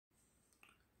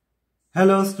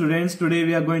Hello students, today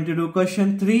we are going to do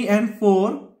question 3 and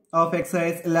 4 of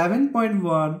exercise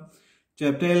 11.1,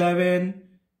 chapter 11,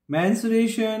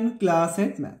 Mensuration, class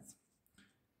 8 maths.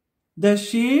 The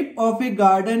shape of a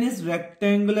garden is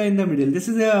rectangular in the middle. This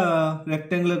is a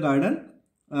rectangular garden,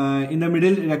 in the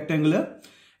middle rectangular,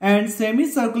 and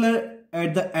semicircular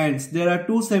at the ends. There are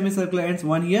two semicircular ends,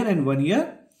 one here and one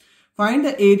here. Find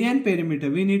the area and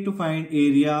perimeter. We need to find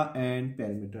area and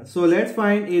perimeter. So let's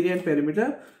find area and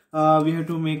perimeter. We have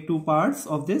to make two parts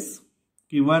of this.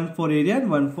 Okay, one for area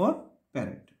and one for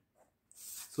perimeter.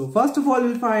 So first of all,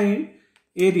 we'll find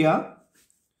area.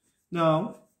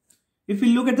 Now, if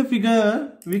we look at the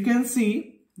figure, we can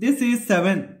see this is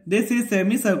 7. This is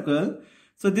semicircle.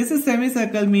 So this is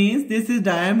semicircle means this is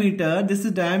diameter. This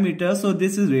is diameter. So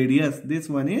this is radius. This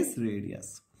one is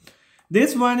radius.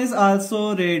 This one is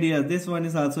also radius. This one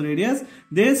is also radius.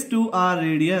 These two are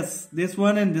radius. This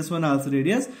one and this one also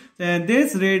radius. And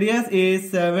this radius is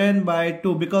 7 by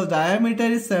 2 because diameter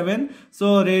is 7.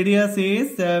 So radius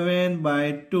is 7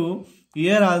 by 2.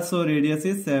 Here also radius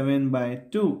is 7 by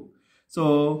 2.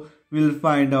 So we'll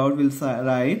find out, we'll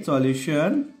write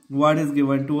solution. What is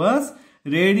given to us?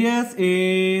 Radius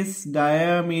is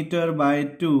diameter by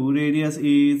 2. Radius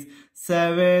is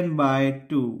 7 by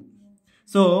 2.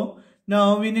 So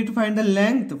now we need to find the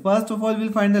length. First of all,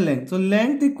 we'll find the length. So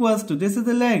length equals to, this is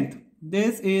the length.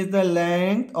 This is the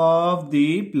length of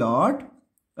the plot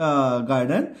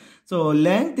garden. So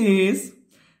length equals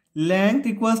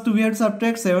to, we have to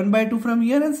subtract 7 by 2 from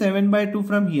here and 7 by 2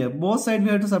 from here. Both sides we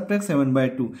have to subtract 7 by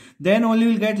 2. Then only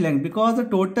we'll get length because the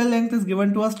total length is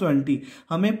given to us 20.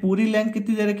 हमें पूरी length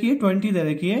कितनी दे रखी है? 20 दे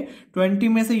रखी है. 20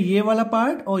 में से ये वाला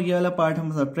part और ये वाला part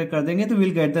हम subtract कर देंगे तो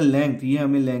we'll get the length. ये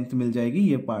हमें length मिल जाएगी.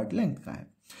 ये part length का है.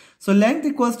 So length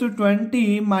equals to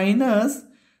 20 minus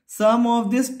sum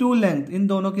of this two length. इन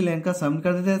दोनों की length का sum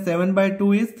कर देते हैं. 7 by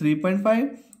 2 is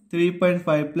 3.5.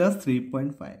 3.5 plus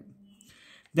 3.5.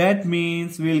 That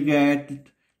means we'll get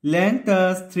length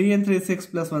as 3 and 3 6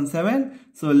 plus 1 7.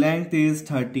 So length is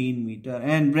 13 meter.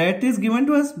 And breadth is given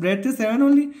to us. Breadth is 7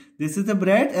 only. This is the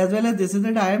breadth as well as this is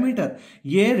the diameter.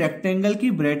 ये rectangle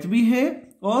की breadth भी है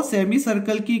और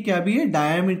semicircle की क्या भी है?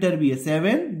 Diameter भी है.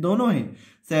 7 दोनों है.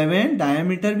 7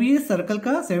 diameter भी है circle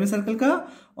का, semicircle का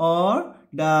और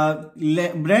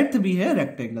breadth भी है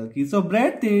rectangle की. So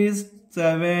breadth is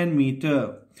 7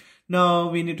 meter. Now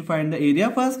we need to find the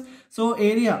area first. So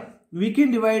area, we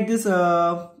can divide this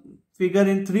figure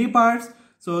in three parts.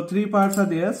 So three parts are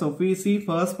there. So we see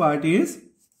first part,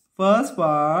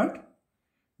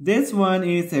 this one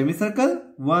is semicircle.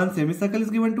 One semicircle is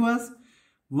given to us.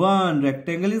 One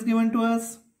rectangle is given to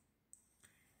us.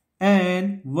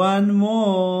 And one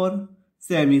more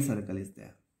semicircle is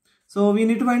there. So we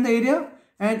need to find the area.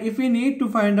 And if we need to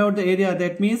find out the area,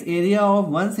 that means area of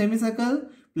one semicircle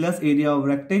plus area of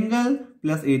rectangle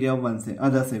plus area of one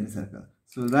other semicircle.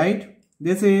 So right,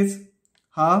 this is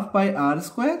half pi r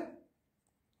square.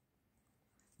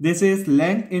 This is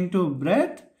length into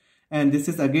breadth and this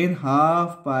is again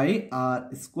half pi r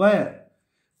square.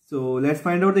 So let's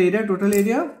find out the area, total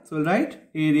area. So right,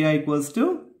 area equals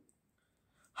to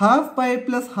half pi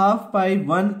plus half pi,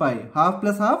 1 pi. Half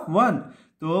plus half, 1.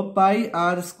 So pi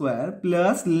r square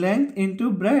plus length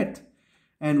into breadth.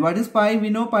 And what is pi? We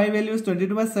know pi value is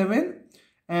 22 by 7.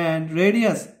 And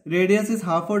radius is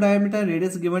half of diameter.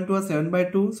 Radius is given to us 7 by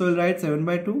 2. So we'll write 7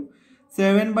 by 2.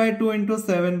 7 by 2 into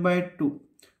 7 by 2.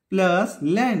 Plus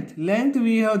length. Length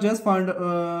we have just found,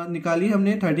 nikali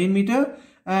humne 13 meter.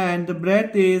 And the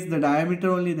breadth is the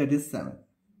diameter only, that is 7.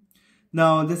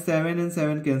 Now this 7 and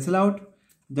 7 cancel out.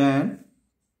 Then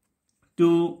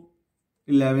 2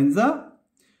 11s are.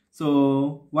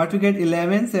 So what we get?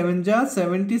 11 7 ja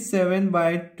 77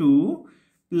 by 2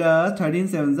 plus 13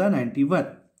 7s are 91.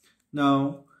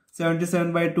 Now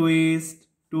 77 by 2 is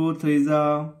 2 3s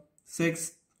are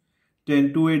 6,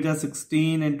 10 2 8s are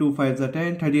 16 and 2 5s are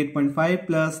 10. 38.5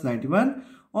 plus 91.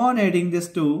 On adding this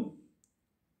to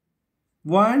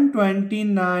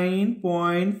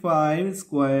 129.5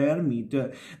 square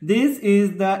meter. This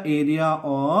is the area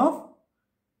of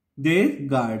this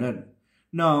garden.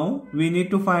 Now we need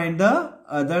to find the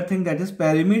other thing, that is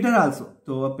perimeter also.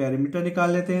 So perimeter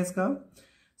निकाल लेते हैं इसका.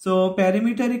 So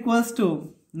perimeter equals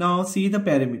to, now see the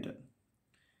perimeter.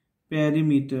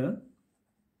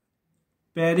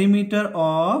 Perimeter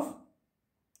of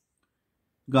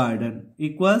garden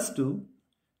equals to,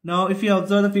 now if you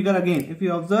observe the figure again, if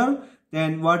you observe,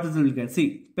 then what is it will get?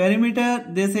 See, perimeter,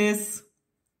 this is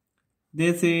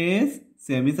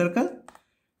semicircle.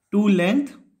 Two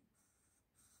length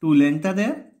are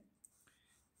there.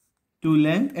 2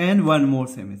 length and one more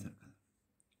semicircle.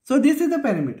 So this is the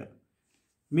perimeter.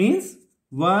 Means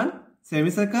 1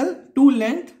 semicircle, to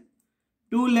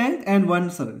length and one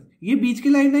circle. ये बीच की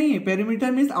line नहीं है,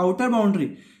 perimeter means outer boundary,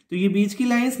 तो ये बीच की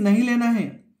lines नहीं लेना है,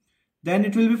 then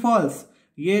it will be false,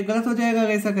 ये गलत हो जाएगा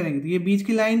अगर ऐसा करेंगे। तो ये बीच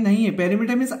की लाइन नहीं है,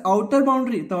 पेरीमीटर मीन्स आउटर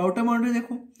बाउंड्री, तो आउटर बाउंड्री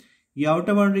देखो ये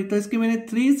आउटर बाउंड्री, तो इसकी मैंने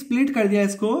 3 स्प्लिट कर दिया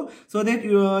इसको, so that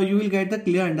you will get the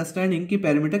clear understanding कि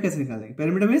पेरीमीटर कैसे निकालेंगे।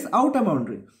 Perimeter means outer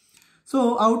boundary, so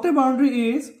outer boundary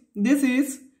is this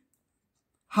is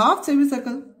half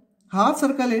semicircle, half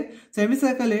circle है,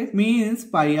 सेमीसर्कल है, मीन्स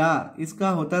पाई आर, इसका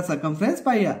होता है सर्कमफ्रेंस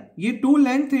पाई आर। ये 2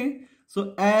 लेंथ है, सो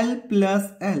L plus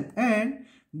L,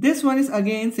 and this one is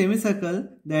again semicircle,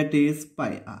 that is pi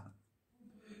r.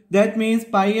 That means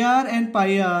pi r and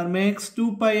pi r makes 2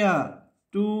 pi r,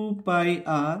 2 pi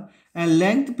r, and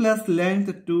length plus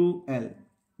length 2L.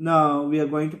 Now we are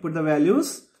going to put the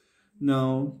values. Now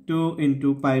 2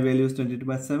 into pi value is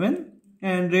 22/7,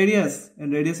 and radius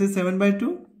is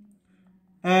 7/2,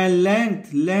 and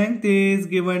length is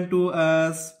given to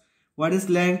us. What is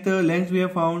length? Length we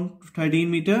have found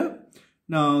 13 meter.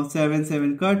 Now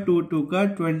 7 cut, 2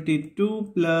 cut, 22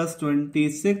 plus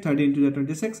 26, 13 to the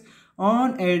 26.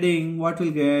 On adding, what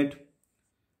will get?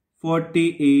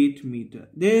 48 meter.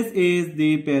 This is the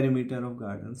perimeter of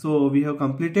garden. So we have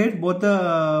completed both the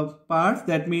parts,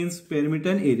 that means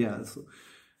perimeter and area also.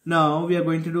 Now we are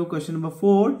going to do question number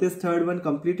 4. This third one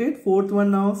completed. Fourth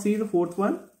one now. See the fourth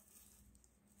one.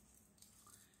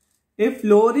 A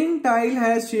flooring tile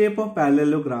has shape of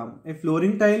parallelogram. A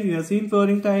flooring tile, you have seen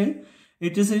flooring tile.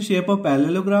 It is in shape of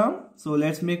parallelogram. So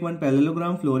let's make one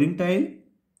parallelogram flooring tile.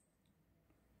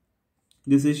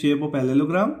 This is shape of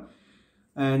parallelogram,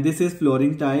 and this is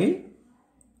flooring tile,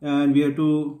 and we have to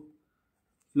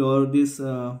floor this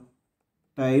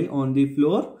tile on the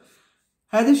floor.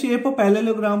 Has a shape of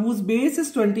parallelogram whose base is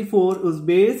 24. Whose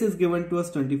base is given to us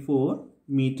 24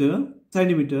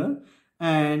 centimeter,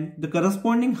 and the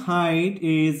corresponding height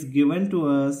is given to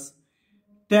us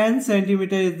 10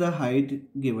 centimeter is the height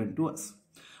given to us.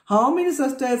 How many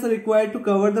such tiles are required to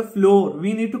cover the floor?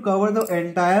 We need to cover the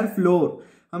entire floor.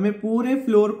 हमें पूरे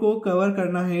floor को cover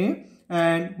करना है,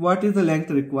 and what is the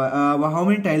length required? How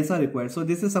many tiles are required? So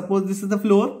this is, suppose this is the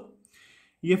floor.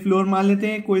 ये floor मान लेते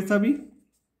हैं कोई सा भी,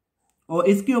 और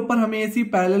इसके ऊपर हमें ऐसी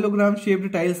पैरेललोग्राम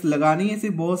शेप्ड टाइल्स लगानी है, ऐसी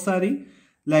बहुत सारी,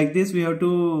 like this we have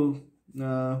to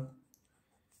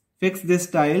fix these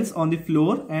tiles on the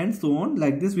floor and so on,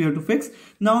 like this we have to fix.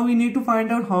 Now we need to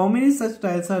find out how many such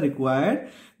tiles are required.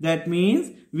 That means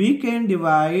we can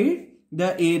divide the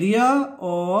area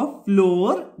of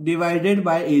floor divided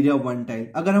by area of one tile.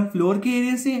 अगर हम floor के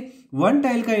area से one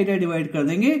tile का area divide कर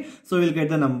देंगे, so we'll get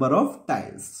the number of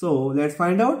tiles. So let's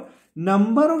find out.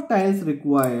 Number of tiles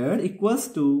required equals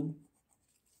to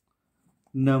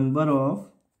number of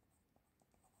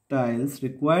tiles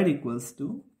required equals to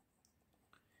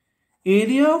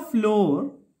area of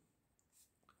floor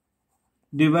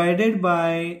divided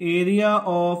by area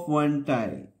of one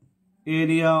tile.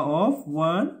 Area of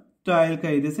one tile का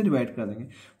area से divide कर देंगे.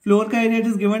 Floor का area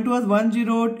is given to us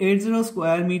 1080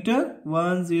 square metre,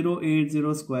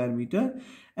 1080 square metre.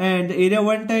 And the area of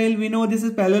one tile, we know this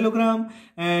is parallelogram,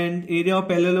 and area of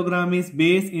parallelogram is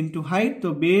base into height.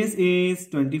 So base is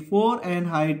 24 and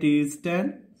height is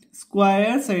 10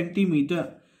 square centimeter.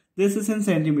 This is in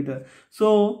centimeter.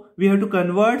 So we have to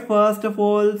convert first of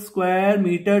all square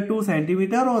meter to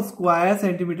centimeter or square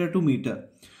centimeter to meter.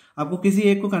 आपको किसी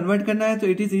एक को convert करना है, तो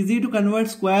it is easy to convert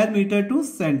square metre two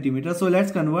centimetre. So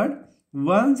let's convert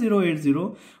 1080.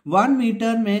 1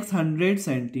 metre makes 100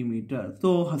 centimetre.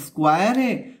 तो square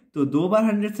है तो 2 बार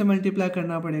 100 से मल्टीप्लाई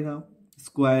करना पड़ेगा.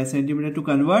 Square centimetre to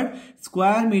convert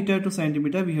square metre two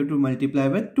centimetre we have to multiply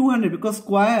with 200 because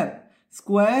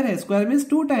square है. Square means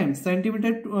 2 times.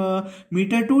 Centimetre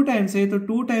metre 2 times है, तो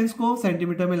 2 times को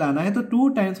सेंटीमीटर में लाना है, तो 2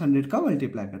 टाइम्स 100 का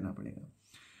मल्टीप्लाई करना पड़ेगा.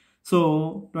 So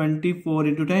 24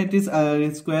 into 10, it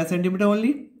is square centimeter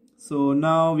only. So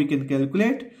now we can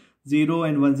calculate 0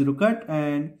 and 1 0 cut,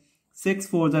 and 6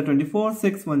 4s are 24,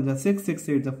 6 1s are 6, 6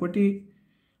 8s are 40,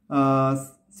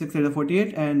 6 8s are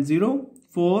 48, and 0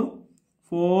 4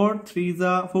 4 3s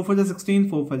are 4 4s are 16,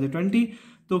 4 5s are 20.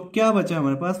 तो क्या बचा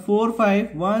हमारे पास? 4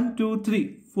 5 1 2 3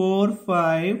 4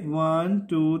 5 1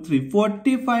 2 3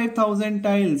 45,000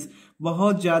 tiles.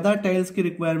 बहुत ज्यादा tiles की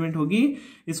requirement होगी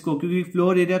इसको, क्योंकि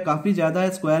फ्लोर एरिया काफी ज्यादा है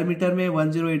स्क्वायर मीटर में,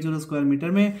 1080 स्क्वायर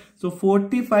मीटर में. सो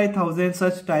 45,000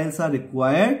 सच tiles are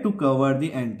required to cover the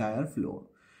entire floor.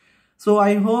 So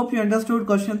I hope you understood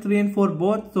question 3 and 4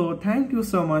 both. So thank you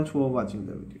so much for watching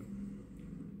the video.